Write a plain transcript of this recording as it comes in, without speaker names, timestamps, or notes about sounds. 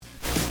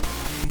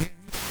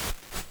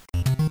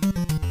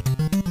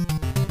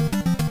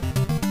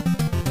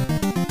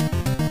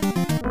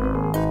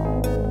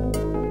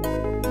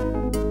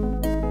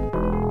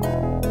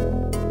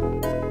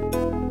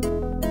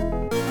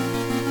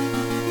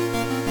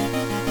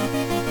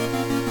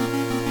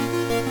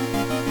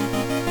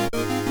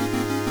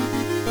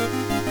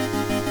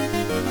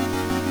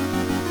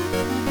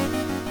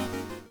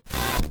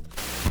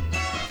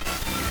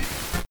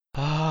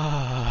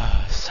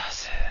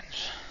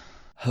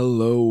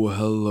Hello,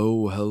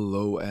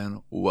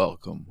 and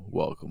welcome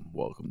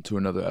to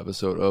another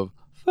episode of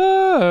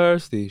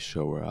First, the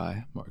show where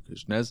I,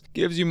 Marcus Nez,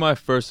 gives you my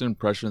first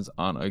impressions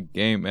on a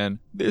game, and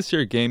this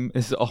here game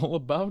is all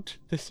about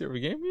this here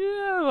game.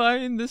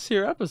 This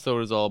here episode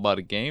is all about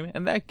a game,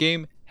 and that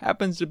game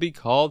happens to be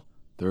called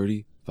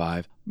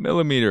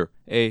 35mm.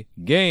 A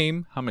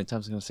game. How many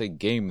times am I going to say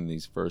game in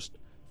these first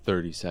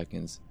 30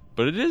 seconds?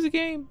 But it is a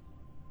game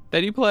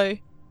that you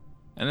play,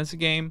 and it's a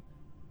game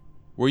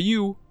where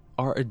you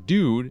are a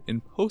dude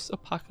in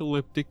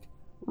post-apocalyptic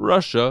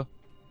Russia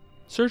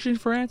searching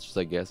for answers,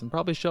 I guess, and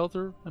probably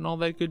shelter and all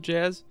that good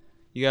jazz.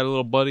 You got a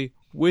little buddy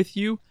with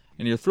you,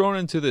 and you're thrown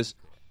into this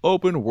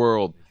open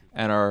world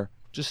and are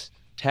just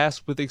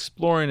tasked with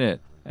exploring it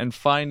and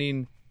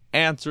finding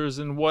answers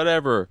and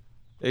whatever,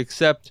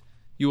 except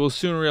you will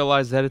soon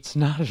realize that it's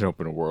not an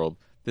open world.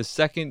 The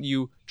second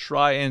you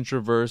try and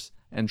traverse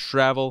and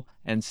travel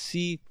and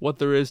see what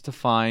there is to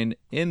find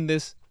in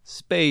this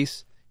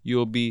space,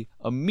 you'll be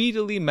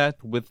immediately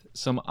met with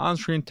some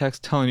on-screen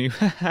text telling you,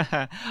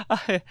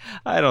 I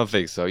don't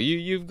think so.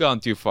 You've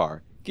gone too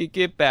far.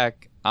 Get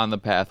back on the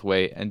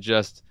pathway and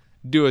just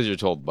do as you're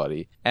told,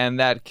 buddy. And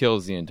that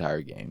kills the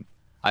entire game.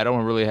 I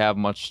don't really have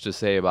much to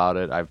say about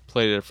it. I've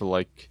played it for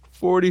like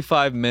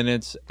 45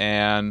 minutes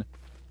and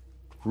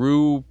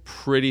grew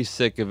pretty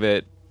sick of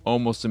it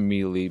almost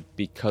immediately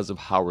because of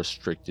how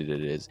restricted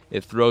it is.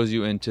 It throws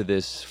you into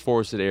this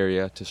forested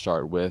area to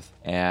start with,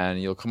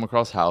 and you'll come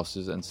across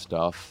houses and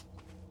stuff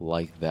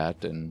like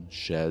that and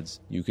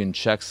sheds. You can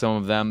check some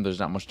of them. There's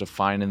not much to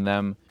find in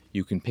them.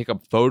 You can pick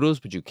up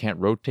photos, but you can't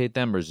rotate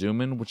them or zoom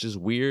in, which is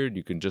weird.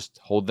 You can just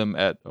hold them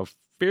at a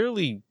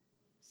fairly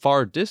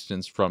far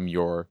distance from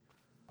your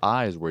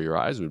eyes, where your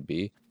eyes would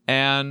be.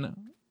 And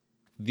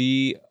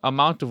the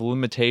amount of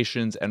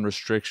limitations and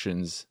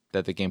restrictions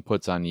that the game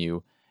puts on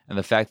you, and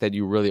the fact that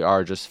you really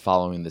are just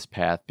following this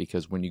path,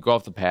 because when you go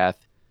off the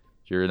path,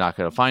 you're not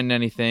going to find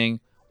anything,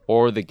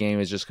 or the game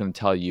is just going to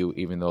tell you,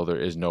 even though there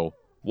is no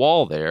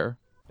wall there,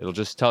 it'll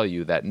just tell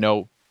you that,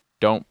 no,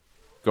 don't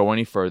go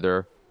any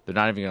further. They're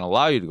not even going to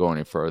allow you to go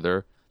any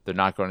further. They're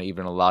not going to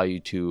even allow you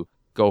to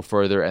go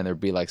further, and there'd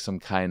be like some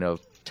kind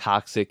of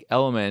toxic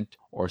element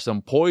or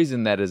some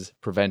poison that is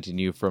preventing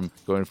you from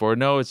going forward.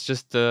 No, it's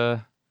just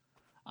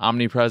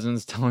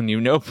omnipresence telling you,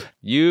 nope,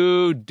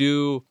 you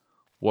do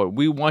what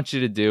we want you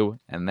to do,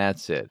 and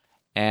that's it.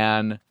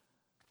 And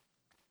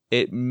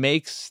it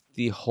makes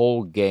the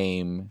whole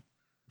game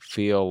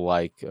feel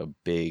like a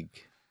big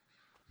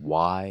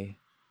why.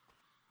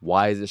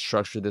 Why is it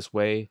structured this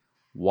way?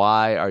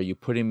 Why are you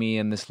putting me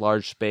in this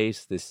large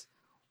space, this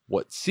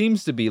what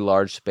seems to be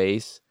large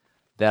space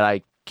that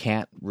I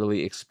can't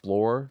really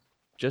explore?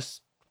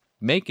 Just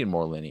make it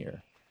more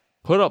linear.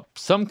 Put up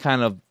some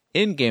kind of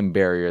in-game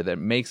barrier that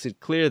makes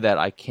it clear that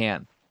I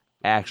can't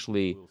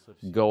actually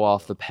go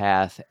off the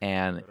path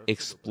and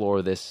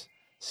explore this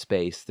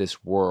space,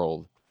 this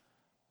world.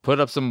 Put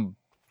up some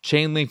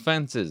chain link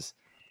fences.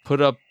 Put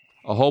up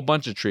a whole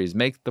bunch of trees.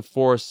 Make the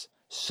forest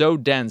so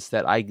dense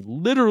that I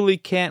literally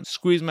can't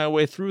squeeze my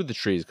way through the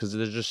trees because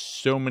there's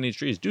just so many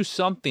trees. Do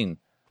something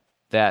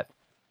that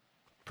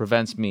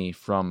prevents me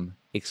from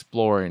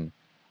exploring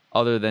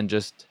other than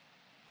just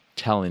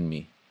telling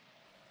me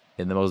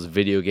in the most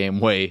video game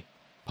way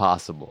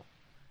possible.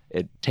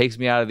 It takes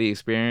me out of the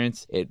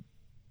experience. It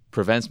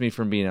prevents me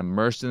from being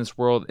immersed in this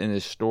world, in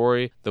this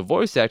story. The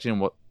voice acting,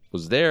 what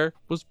was there,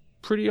 was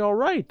pretty all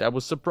right. I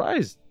was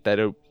surprised that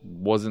it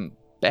wasn't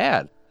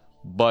bad.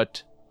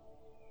 But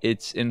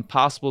it's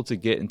impossible to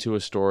get into a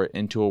story,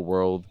 into a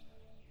world,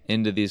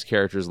 into these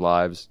characters'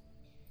 lives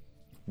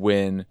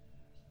when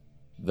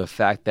the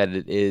fact that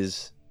it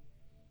is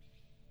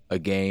a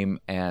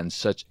game and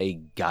such a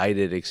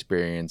guided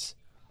experience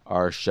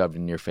are shoved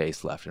in your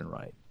face left and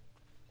right.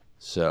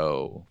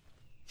 So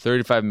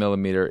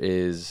 35mm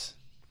is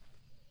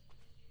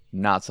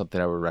not something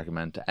I would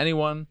recommend to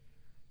anyone,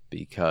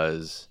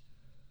 because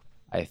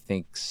I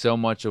think so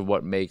much of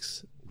what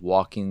makes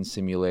walking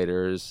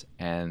simulators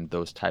and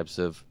those types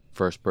of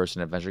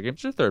first-person adventure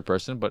games, or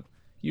third-person, but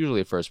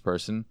usually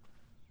first-person,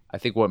 I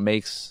think what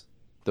makes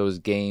those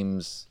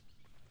games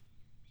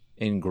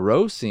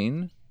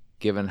engrossing,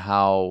 given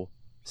how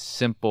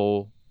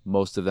simple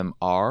most of them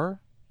are,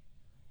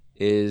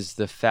 is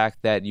the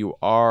fact that you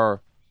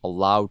are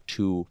allowed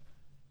to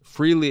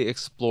freely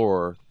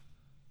explore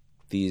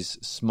these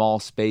small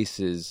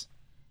spaces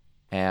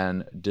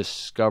and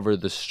discover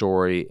the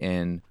story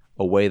in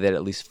a way that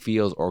at least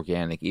feels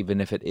organic. Even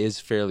if it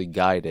is fairly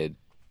guided,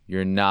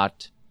 you're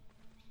not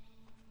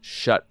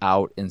shut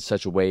out in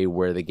such a way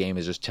where the game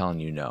is just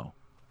telling you no.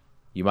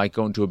 You might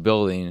go into a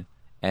building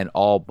and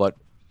all but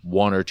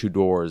one or two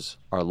doors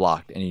are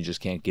locked and you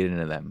just can't get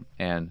into them.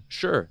 And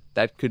sure,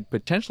 that could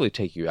potentially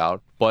take you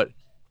out, but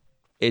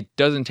it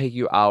doesn't take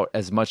you out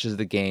as much as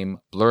the game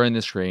blurring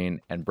the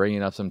screen and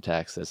bringing up some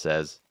text that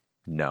says,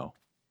 no,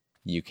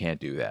 you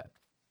can't do that.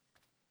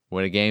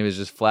 When a game is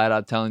just flat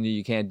out telling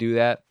you can't do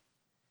that,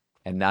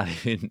 and not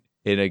even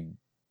in a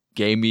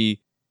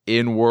gamey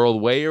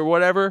in-world way or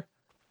whatever,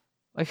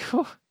 like,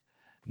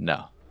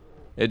 no.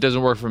 It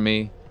doesn't work for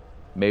me.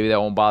 Maybe that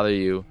won't bother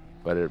you,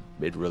 but it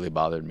really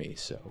bothered me,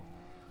 so.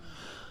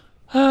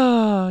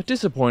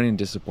 Disappointing.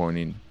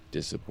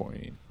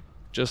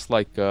 Just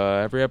like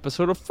every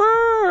episode of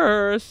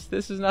First.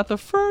 This is not the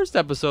first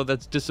episode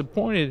that's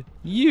disappointed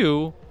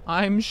you.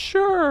 I'm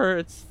sure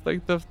it's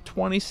like the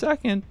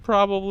 22nd,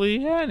 probably.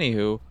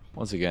 Anywho,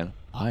 once again,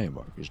 I am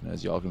Marcus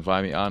Nez. Y'all can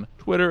find me on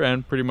Twitter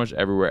and pretty much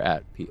everywhere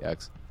at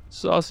PX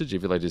Sausage.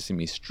 If you'd like to see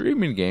me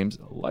streaming games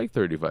like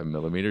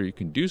 35mm, you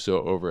can do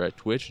so over at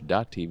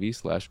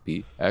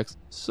twitch.tv/PX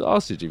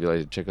Sausage. If you'd like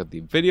to check out the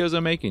videos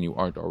I make and you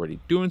aren't already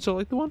doing so,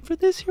 like the one for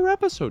this here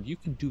episode, you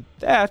can do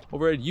that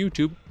over at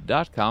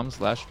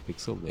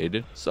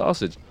youtube.com/pixelated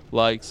sausage.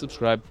 Like,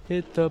 subscribe,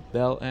 hit the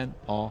bell, and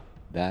all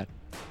that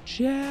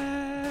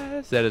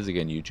jazz. That is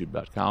again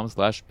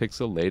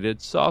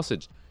youtube.com/pixelated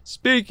sausage.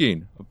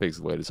 Speaking of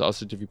pixelated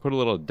sausage, if you put a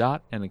little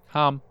dot and a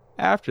com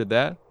after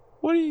that,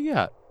 what do you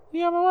got?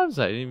 You got my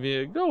website. If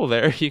you go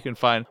there, you can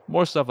find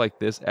more stuff like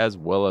this as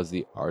well as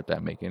the art I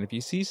make. And if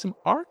you see some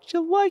art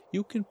you like,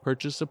 you can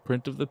purchase a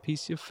print of the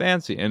piece you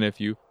fancy. And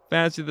if you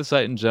fancy the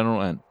site in general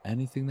and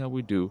anything that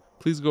we do,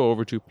 please go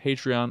over to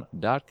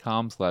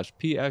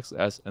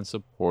patreon.com/pxs and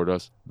support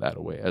us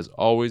that way. As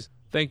always,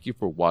 thank you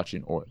for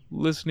watching or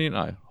listening.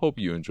 I hope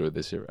you enjoyed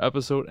this here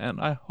episode,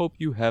 and I hope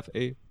you have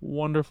a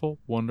wonderful,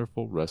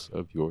 wonderful rest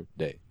of your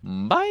day.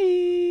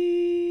 Bye!